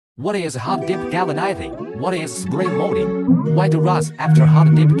What is hot dip galvanizing? What is spray molding? Why do rust after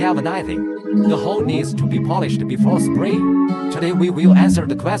hot dip galvanizing? The hull needs to be polished before spray. Today we will answer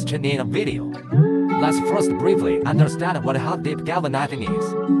the question in a video. Let's first briefly understand what hot dip galvanizing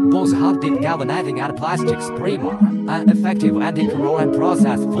is. Both hot dip galvanizing and plastic spray are an effective anti-corrosion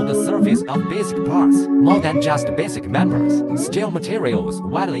process for the surface of basic parts, more than just basic members. Steel materials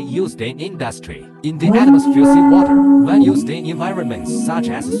widely used in industry, in the atmosphere, seawater, when used in environments such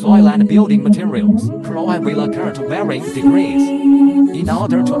as soil and building materials, corrosion will occur to varying degrees. In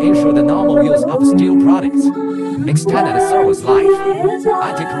order to ensure the normal use of steel products, extended service life,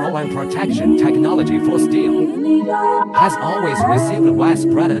 anti-corrosion protection technology for steel has always received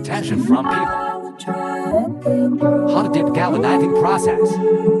widespread attention from people. Hot dip galvanizing process.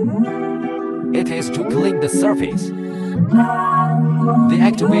 It is to clean the surface. The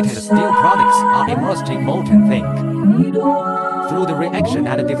activated steel products are immersed in molten zinc through the reaction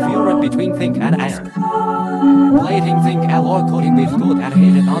and diffusion between zinc and iron. Plating zinc alloy coating with good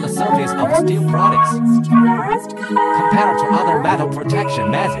adhesion on the surface of steel products compared to other metal protection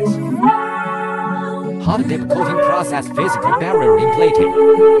methods. Hot dip coating process physical barrier in plating.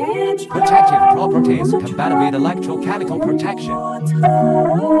 Protective properties combined with electrochemical protection.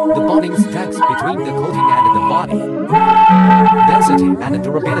 The bonding strength between the coating and the body. Density and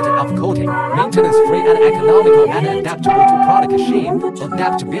durability of coating. Maintenance-free and economical and adaptable to product shape.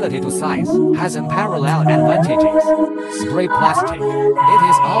 Adaptability to size has unparalleled advantages. Spray plastic. It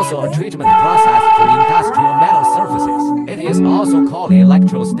is also a treatment process for industrial metal surfaces. It is also called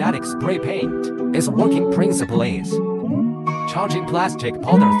electrostatic spray paint. Its working principle is charging plastic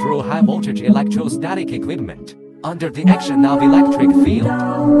powder through high-voltage electrostatic equipment under the action of electric field.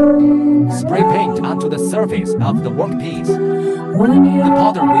 Spray paint onto the surface of the workpiece. The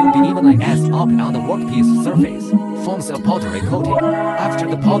powder will be evenly as up on the workpiece surface, forms a powdery coating. After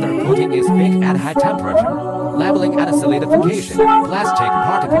the powder coating is baked at high temperature, leveling and solidification, plastic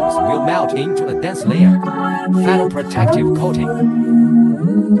particles will melt into a dense layer. Final protective coating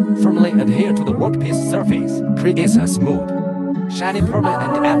firmly adhere to the workpiece surface, creates a smooth, shiny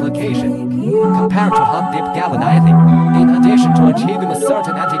permanent application. Compared to hot dip galvanizing, in addition to achieving a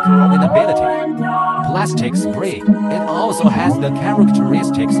certain anti-corrosion ability, plastic spray, it also has the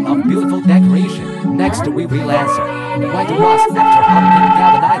characteristics of beautiful decoration. Next we will answer, why do rust after hot dip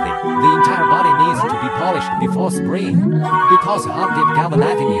galvanizing? The entire body needs to be polished before spraying, because hot dip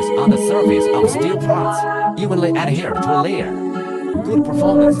galvanizing is on the surface of steel parts, evenly adhered to a layer. Good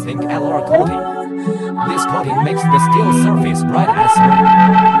performance zinc alloy coating. This coating makes the steel surface bright and smooth.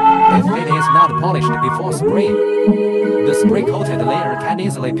 If it is not polished before spraying, the spray-coated layer can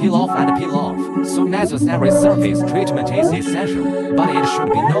easily peel off and peel off, so necessary surface treatment is essential. But it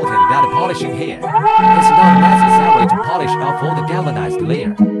should be noted that polishing here is not necessary to polish off all the galvanized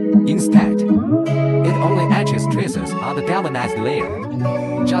layer. Instead, it only etches traces on the galvanized layer.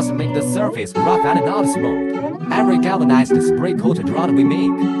 Just make the surface rough and not smooth. Every galvanized spray-coated rod we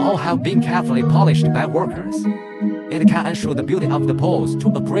make all have been carefully polished by workers. It can ensure the beauty of the poles to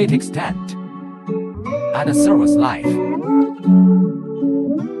a great extent. And service life.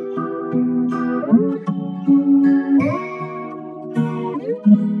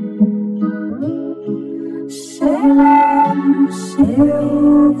 Sail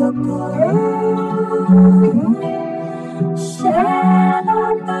the bird, sail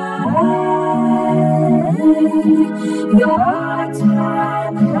your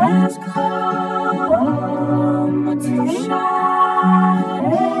time has come to shine.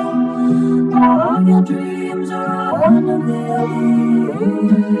 All your dreams are unveiled.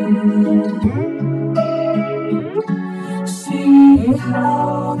 See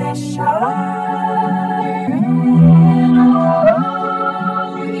how they shine.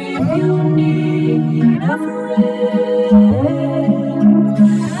 Oh, if you need a friend,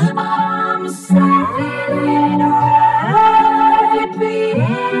 I'm sailing right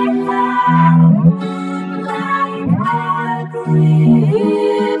behind, like a breeze.